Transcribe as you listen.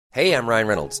Hey, I'm Ryan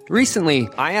Reynolds. Recently,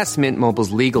 I asked Mint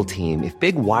Mobile's legal team if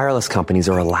big wireless companies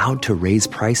are allowed to raise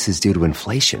prices due to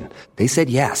inflation. They said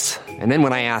yes. And then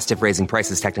when I asked if raising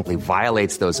prices technically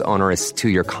violates those onerous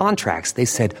two-year contracts, they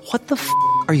said, "What the f***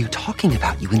 are you talking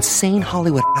about, you insane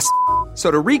Hollywood ass?" So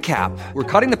to recap, we're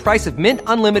cutting the price of Mint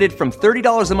Unlimited from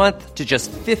 $30 a month to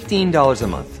just $15 a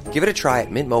month. Give it a try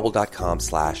at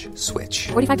mintmobile.com/switch.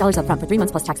 $45 up front for 3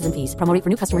 months plus taxes and fees. Promo rate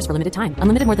for new customers for limited time.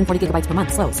 Unlimited more than 40 gigabytes per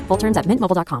month. Slows full terms at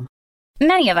mintmobile.com.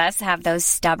 Many of us have those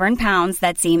stubborn pounds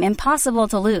that seem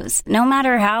impossible to lose, no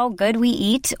matter how good we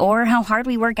eat or how hard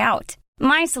we work out.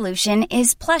 My solution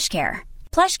is PlushCare.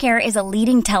 PlushCare is a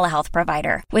leading telehealth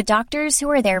provider with doctors who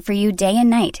are there for you day and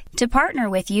night to partner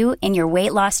with you in your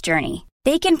weight loss journey.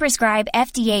 They can prescribe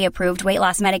FDA-approved weight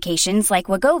loss medications like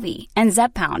Wegovy and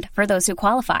Zepbound for those who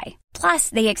qualify. Plus,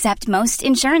 they accept most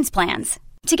insurance plans.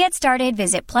 To get started,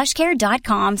 visit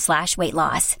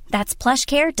plushcare.com/weightloss. That's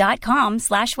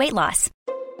plushcare.com/weightloss.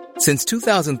 Since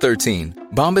 2013,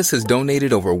 Bombas has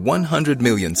donated over 100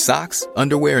 million socks,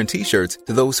 underwear, and T-shirts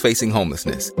to those facing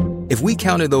homelessness. If we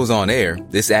counted those on air,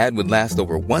 this ad would last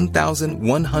over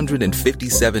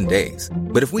 1,157 days.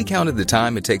 But if we counted the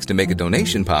time it takes to make a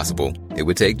donation possible, it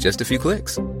would take just a few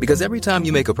clicks. Because every time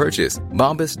you make a purchase,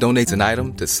 Bombas donates an item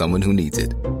to someone who needs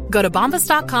it. Go to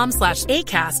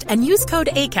bombas.com/ACAST and use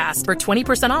code ACAST for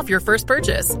 20% off your first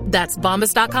purchase. That's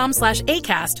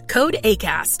bombas.com/ACAST, code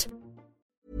ACAST.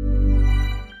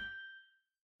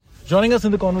 Joining us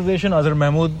in the conversation, Azar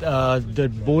Mahmood, the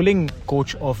bowling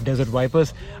coach of Desert Vipers.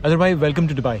 Azar bhai, welcome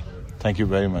to Dubai. Thank you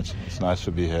very much. It's nice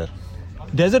to be here.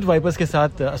 Desert Vipers के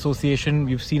साथ association,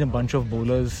 we've seen a bunch of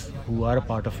bowlers who are a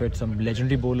part of it, some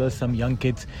legendary bowlers, some young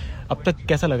kids. अब तक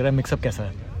कैसा लग रहा है, mix up कैसा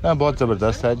है? बहुत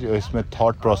ज़बरदस्त है. जो इसमें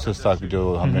थॉट प्रोसेस था, जो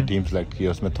हमने टीम सेलेक्ट की,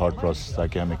 उसमें थॉट प्रोसेस था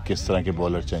कि हमें किस तरह के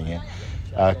बॉलर चाहिए,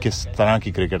 किस तरह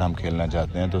की क्रिकेट हम खेलना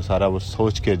चाहते हैं. तो सारा वो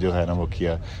सोच के जो है ना वो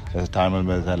किया. जैसे टाइमल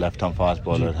मिल्स हैं, लेफ्ट आर्म फास्ट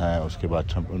बॉलर हैं, उसके बाद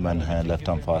ट्रम्पलमैन हैं, लेफ्ट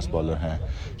आर्म फास्ट बॉलर हैं,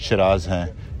 शिराज हैं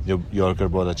जो यॉर्कर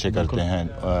बहुत अच्छे करते हैं,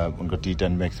 उनका T10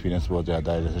 में एक्सपीरियंस बहुत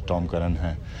ज़्यादा है. जैसे टॉम करन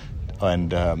हैं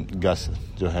एंड गस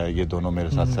जो है, ये दोनों मेरे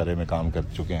साथ सरे में काम कर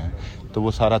चुके हैं. तो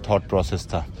वो सारा थॉट प्रोसेस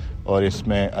था. और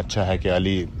इसमें अच्छा है कि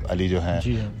अली जो हैं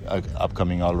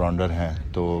अपकमिंग ऑलराउंडर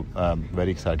हैं, तो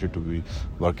very excited to be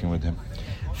working with him.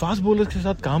 Fast bowlers के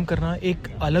साथ काम करना एक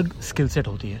अलग स्किल सेट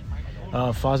होती है.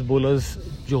 फास्ट बॉलर्स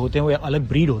जो होते हैं वो अलग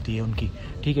ब्रीड होती है उनकी,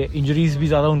 ठीक है. इंजरीज भी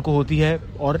ज़्यादा उनको होती है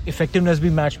और इफेक्टिवनेस भी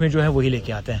मैच में जो है वही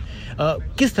लेके आते हैं.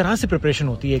 किस तरह से प्रिपरेशन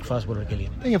होती है एक फास्ट बॉलर के लिए?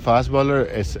 देखिए, fast bowler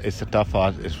it's a tough,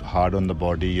 it's hard on the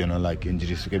body, you know, like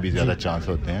injuries के भी ज़्यादा चांस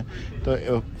होते हैं.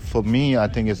 तो for me I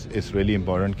think it's really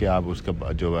important कि आप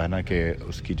उसका जो है ना कि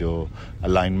उसकी जो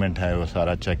अलाइनमेंट है वो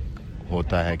सारा चेक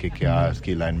होता है कि क्या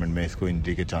इसकी अलाइनमेंट में इसको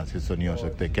इंजरी के चांसेस तो नहीं हो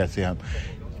सकते. कैसे हम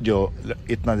जो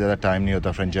इतना ज़्यादा टाइम नहीं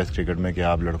होता फ्रेंचाइज क्रिकेट में कि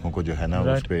आप लड़कों को जो है ना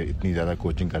उस पर इतनी ज़्यादा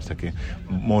कोचिंग कर सकें.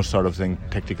 Most sort of thing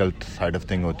technical side of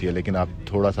thing होती है, लेकिन आप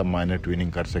थोड़ा सा माइनर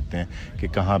ट्यूनिंग कर सकते हैं कि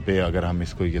कहाँ पे अगर हम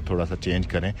इसको ये थोड़ा सा चेंज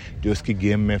करें जो इसकी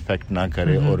गेम में इफेक्ट ना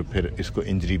करे और फिर इसको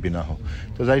इंजरी भी ना हो.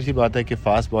 तो जाहिर सी बात है कि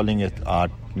फास्ट बॉलिंग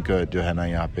आर्ट का जो है ना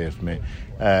यहाँ पे उसमें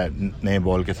नए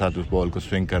बॉल के साथ उस बॉल को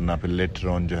स्विंग करना, फिर लेटर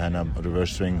ऑन जो है ना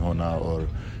रिवर्स स्विंग होना, और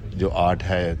जो आर्ट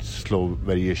है स्लो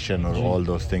वेरिएशन और all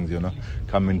those things you know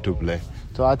come into play.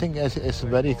 तो I think it's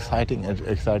very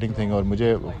exciting thing. और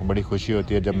मुझे बड़ी खुशी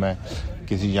होती है जब मैं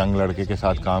किसी यंग लड़के के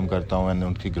साथ काम करता हूँ एंड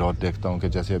उनकी ग्रोथ देखता हूँ. कि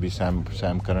जैसे अभी सैम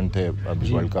करन थे,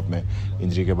 अभी वर्ल्ड कप में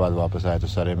इंजरी के बाद वापस आए तो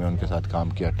सरे में उनके साथ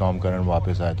काम किया. टॉम करन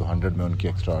वापस आए तो 100 में उनकी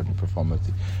एक्स्ट्राऑर्डिनरी परफॉर्मेंस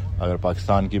थी. अगर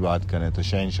पाकिस्तान की बात करें तो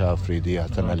शहनशाह Afridi,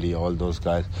 Hasan Ali, all those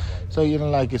guys. So you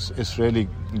know like it's really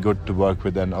good to work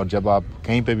with them. और जब आप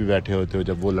कहीं पे भी बैठे होते हो,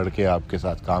 जब वो लड़के आपके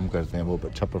साथ काम करते हैं, वो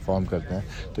अच्छा परफॉर्म करते हैं,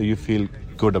 तो you feel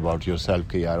good about yourself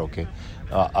कि यार okay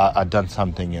I done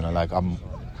something, you know like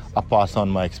I pass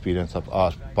on my experience, I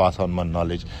pass on my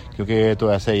knowledge. क्योंकि ये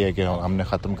तो ऐसा ही है कि हमने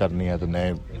ख़त्म करनी है तो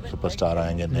नए सुपरस्टार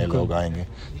आएंगे, नए लोग आएंगे,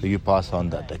 तो you pass on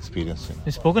that experience.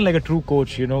 Spoken like a true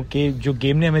coach, you know, कि जो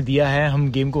गेम ने हमें दिया है हम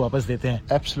गेम को वापस देते हैं.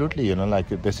 Absolutely, you know, like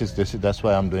this is that's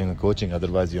why I'm doing the coaching.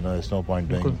 Otherwise, you know, there's no point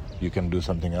doing. You can do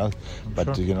something else. But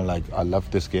you know, like I love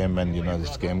this game, and you know,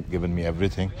 this game given me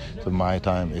everything. So my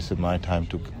time is my time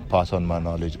to pass on my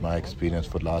knowledge, my experience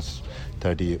for last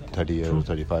 30 years,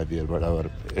 35 years, whatever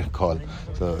call.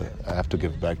 So I have to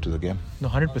give back to the game. No,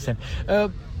 100%.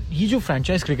 ये जो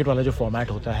franchise cricket वाला जो format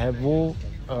होता है वो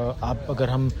आप अगर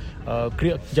हम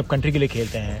जब कंट्री के लिए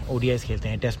खेलते हैं, ओडीआईस खेलते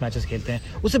हैं, टेस्ट मैचेस खेलते हैं,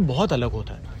 उससे बहुत अलग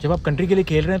होता है. जब आप कंट्री के लिए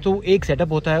खेल रहे हैं तो एक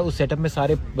सेटअप होता है, उस सेटअप में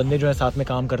सारे बंदे जो है साथ में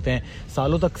काम करते हैं,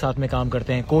 सालों तक साथ में काम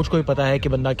करते हैं. कोच को भी पता है कि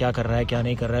बंदा क्या कर रहा है, क्या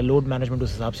नहीं कर रहा है, लोड मैनेजमेंट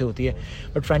उस हिसाब से होती है.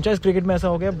 बट फ्रेंचाइज क्रिकेट में ऐसा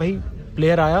हो गया, भाई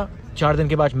प्लेयर आया, 4 दिन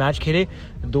के बाद मैच खेले,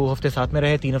 2 हफ्ते साथ में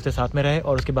रहे, 3 हफ्ते साथ में रहे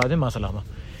और उसके बाद में मासलामा.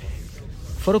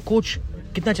 फॉर अ कोच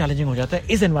कितना चैलेंजिंग हो जाता है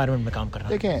इस एनवायरनमेंट में काम करना?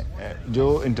 देखें,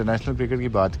 जो इंटरनेशनल क्रिकेट की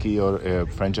बात की और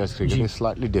franchise cricket is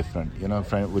slightly different. You know,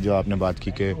 वो जो आपने बात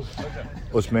की कि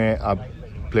उसमें आप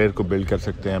प्लेयर को बिल्ड कर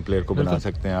सकते हैं, प्लेयर को बना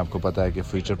सकते हैं. आपको पता है कि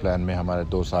फ्यूचर प्लान में हमारे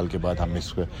 2 साल के बाद हम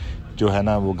इस जो है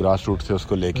ना वो ग्रास रूट से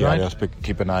उसको लेके आ रहे हैं, उस पर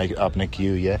कीप एन आई आपने की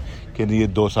हुई है कि ये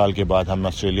 2 साल के बाद हम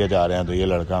ऑस्ट्रेलिया जा रहे हैं तो ये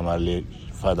लड़का हमारे लिए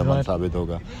फ़ायदेमंद साबित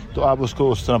होगा. तो आप उसको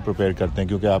उस तरह प्रिपेयर करते हैं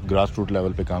क्योंकि आप ग्रास रूट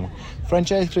लेवल पे काम.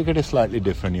 Franchise cricket is slightly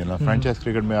different. You know, franchise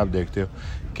cricket में आप देखते हो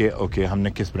कि ओके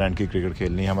हमने किस ब्रांड की क्रिकेट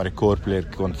खेलनी है, हमारे कोर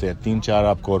प्लेयर कौन से हैं. 3-4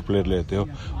 आप कोर प्लेयर लेते हो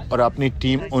और अपनी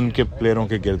टीम उनके प्लेयरों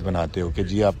के गिर्द बनाते हो कि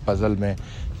जी आप पजल में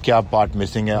क्या पार्ट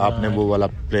मिसिंग है, आपने वो वाला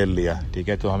प्लेयर लिया. ठीक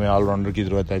है, तो हमें ऑलराउंडर की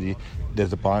ज़रूरत है जी.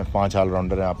 जैसे 5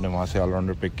 ऑलराउंडर है, आपने वहाँ से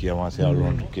ऑलराउंडर पिक किया, वहाँ से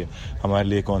ऑलराउंडर किया, हमारे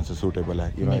लिए कौन सा सूटेबल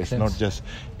है. You no,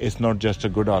 it's not just a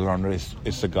good allrounder,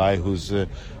 it's a guy who is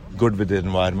good with the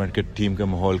environment के टीम के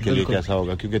माहौल के लिए कैसा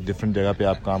होगा. क्योंकि डिफरेंट जगह पे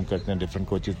आप काम करते हैं, different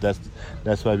coaches,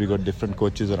 that's why we got different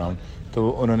coaches around. तो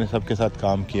उन्होंने सबके साथ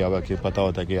काम किया हुआ कि पता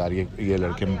होता है कि यार ये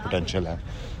लड़के में पोटेंशियल है,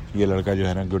 ये लड़का जो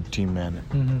है ना गुड टीम मैन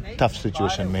है, टफ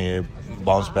सिचुएशन में ये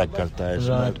बाउंस बैक करता है.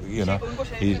 You know,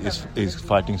 his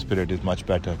fighting spirit is much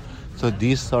better. So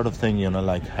these sort of thing, you know,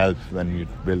 like help when you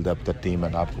build up the team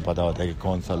and आपको पता होता है कि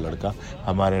कौन सा लड़का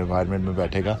हमारे environment में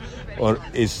बैठेगा और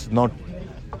is not,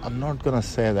 I'm not gonna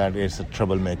say that it's a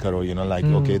troublemaker or, you know, like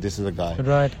okay, this is a guy.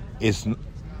 Right. Is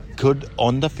good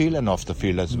on the field and off the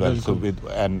field as well. So with,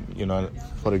 and you know,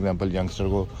 for example, youngster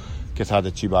को के साथ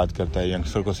अच्छी बात करता है,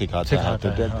 youngster को सिखाता है. तो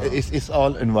it's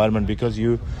all environment because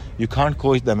you can't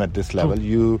coach them at this level.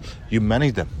 You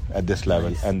manage them at this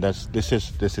level, and this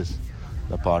is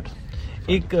the part.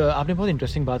 एक आपने बहुत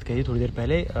इंटरेस्टिंग बात कही थोड़ी देर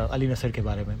पहले अली नसर के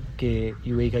बारे में कि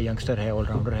यूएई का यंगस्टर है,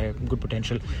 ऑलराउंडर है, गुड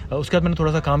पोटेंशियल. उसके बाद मैंने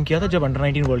थोड़ा सा काम किया था जब अंडर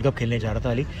 19 वर्ल्ड कप खेलने जा रहा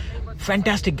था. Ali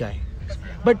fantastic guy.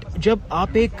 बट जब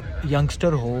आप एक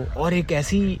यंगस्टर हो और एक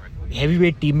ऐसी हैवी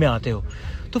वेट टीम में आते हो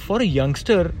तो फॉर अ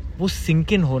यंगस्टर वो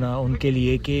सिंक इन होना उनके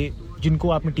लिए कि जिनको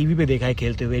आपने टीवी पे देखा है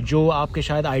खेलते हुए, जो आपके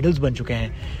शायद आइडल्स बन चुके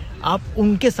हैं, आप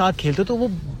उनके साथ खेलते हो तो वो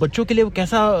बच्चों के लिए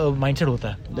कैसा माइंडसेट होता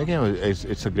है? देखिए,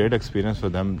 it's a great experience for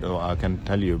them. I can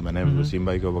tell you, मैंने वसीम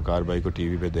भाई को, वकार भाई को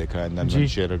टीवी पे देखा and then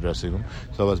share a dressing room.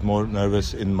 So I was more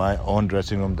nervous in my own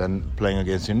dressing room than playing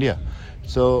against India.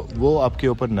 सो वो आपके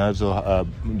ऊपर नर्व्स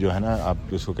जो है ना, आप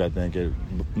उसको कहते हैं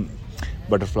कि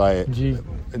बटरफ्लाई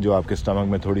जो आपके स्टमक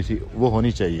में थोड़ी सी वो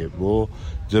होनी चाहिए, वो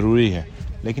ज़रूरी है.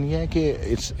 लेकिन यह है कि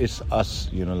it's us,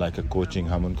 you know, like a coaching,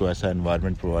 हम उनको ऐसा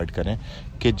एनवायरनमेंट प्रोवाइड करें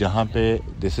कि जहाँ पे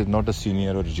this is not a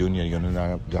senior और जूनियर, यू नो,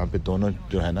 जहाँ पे दोनों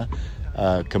जो है ना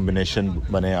कम्बिनेशन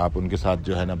बने, आप उनके साथ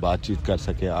जो है ना बातचीत कर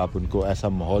सकें, आप उनको ऐसा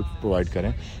माहौल प्रोवाइड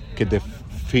करें कि दे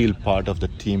feel part of the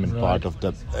team and part of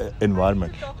the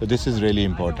environment. So this is really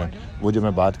important. वो जो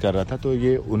मैं बात कर रहा था तो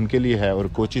ये उनके लिए है. और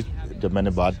कोचेस, जब मैंने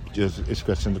बात जो इस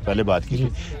क्वेश्चन से पहले बात की थी,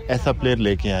 ऐसा प्लेयर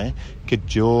लेके आए कि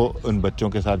जो उन बच्चों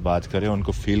के साथ बात करे,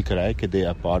 उनको फील कराए कि they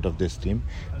are part of this team,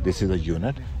 this is a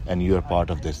unit and you are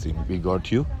part of this team. We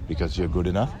got you because you are good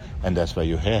enough and that's why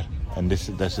you here. And this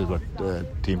is what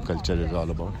team culture is all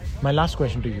about. My last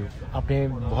question to you. आपने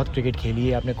बहुत cricket खेली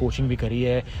है, आपने coaching भी करी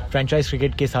है, franchise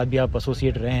cricket के साथ भी आप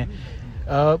एसोसिएट रहे हैं.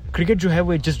 क्रिकेट जो है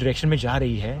वो जिस डायरेक्शन में जा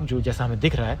रही है, जो जैसा हमें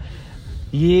दिख रहा है,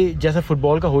 ये जैसा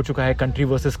फुटबॉल का हो चुका है, कंट्री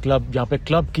वर्सेस क्लब, जहाँ पे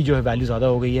क्लब की जो है वैल्यू ज़्यादा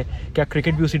हो गई है, क्या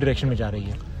क्रिकेट भी उसी डायरेक्शन में जा रही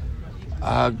है?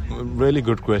 Really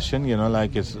good question. You know,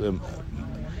 like it's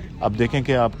अब देखें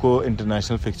कि आपको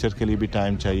इंटरनेशनल फिक्चर के लिए भी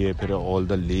टाइम चाहिए, फिर all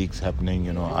the leagues happening,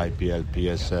 you know, IPL,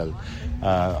 PSL,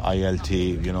 ILT,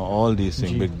 you know, all these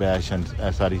thing, big bash and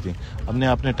सारी थिंग. हमने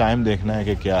अपने टाइम देखना है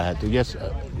कि क्या है. तो यस,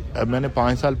 मैंने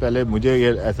 5 साल पहले मुझे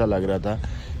ये ऐसा लग रहा था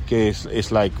कि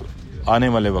इट्स लाइक आने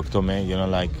वाले वक्तों में, यू नो,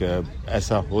 लाइक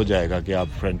ऐसा हो जाएगा कि आप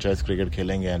फ्रेंचाइज क्रिकेट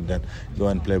खेलेंगे and then go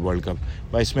and play world cup.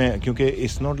 भाई इसमें क्योंकि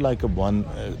it's not like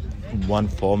one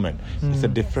format, it's a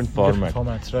different format.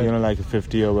 Formats, right. You know, like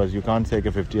 50 overs, you can't say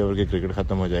कि 50 ओवर की क्रिकेट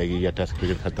खत्म हो जाएगी या टेस्ट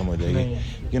क्रिकेट खत्म हो जाएगी.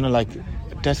 You know, like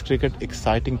test cricket,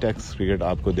 exciting test cricket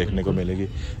आपको देखने को मिलेगी.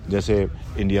 जैसे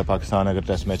इंडिया पाकिस्तान अगर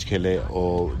टेस्ट मैच खेले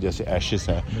और जैसे एशेस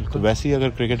है, तो वैसे ही अगर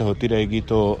क्रिकेट होती रहेगी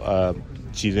तो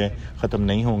चीज़ें ख़त्म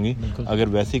नहीं होंगी. अगर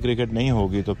वैसी क्रिकेट नहीं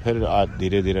होगी तो फिर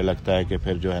धीरे धीरे लगता है कि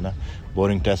फिर जो है ना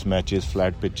boring test matches,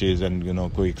 flat pitches and you know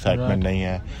कोई एक्साइटमेंट नहीं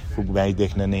है, कोई मैच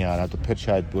देखने नहीं आ रहा, तो फिर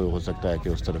शायद वो हो सकता है कि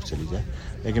उस तरफ चली जाए.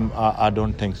 लेकिन आई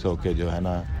डोंट थिंक सो कि जो है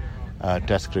ना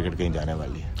टेस्ट क्रिकेट कहीं जाने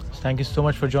वाली है. Thank you so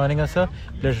much for joining us, sir.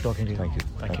 Pleasure talking to you.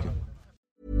 Thank you.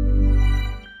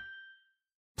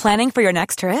 Planning for your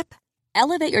next trip?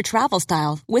 Elevate your travel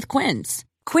style with Quince.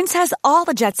 Quince has all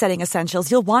the jet-setting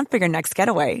essentials you'll want for your next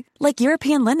getaway, like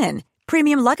European linen,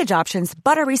 premium luggage options,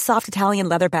 buttery soft Italian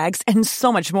leather bags, and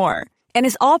so much more. And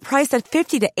is all priced at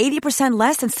 50 to 80%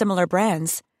 less than similar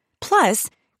brands. Plus,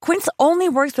 Quince only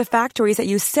works with factories that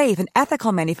use safe and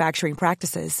ethical manufacturing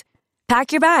practices.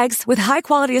 Pack your bags with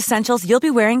high-quality essentials you'll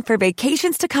be wearing for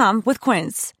vacations to come with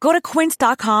Quince. Go to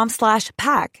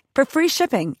quince.com/pack for free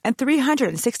shipping and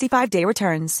 365-day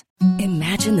returns.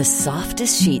 Imagine the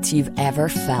softest sheets you've ever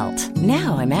felt.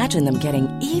 Now imagine them getting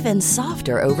even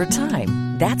softer over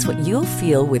time. That's what you'll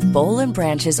feel with Boll &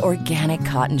 Branch's organic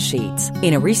cotton sheets.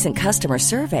 In a recent customer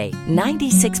survey,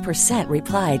 96%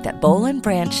 replied that Boll &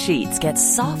 Branch sheets get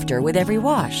softer with every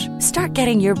wash. Start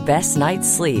getting your best night's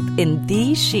sleep in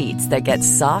these sheets that get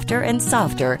softer and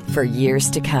softer for years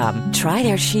to come. Try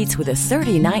their sheets with a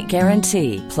 30-night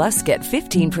guarantee. Plus, get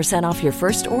 15% off your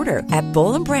first order at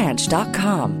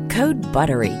bollandbranch.com. Code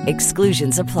BUTTERY.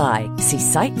 Exclusions apply. See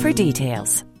site for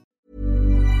details.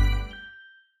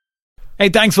 Hey,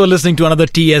 thanks for listening to another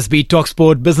TSB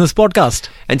TalkSport Business Podcast.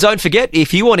 And don't forget,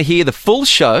 if you want to hear the full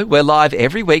show, we're live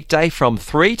every weekday from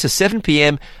 3 to 7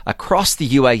 p.m. across the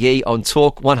UAE on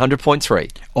Talk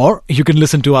 100.3. Or you can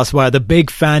listen to us via the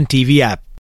Big Fan TV app.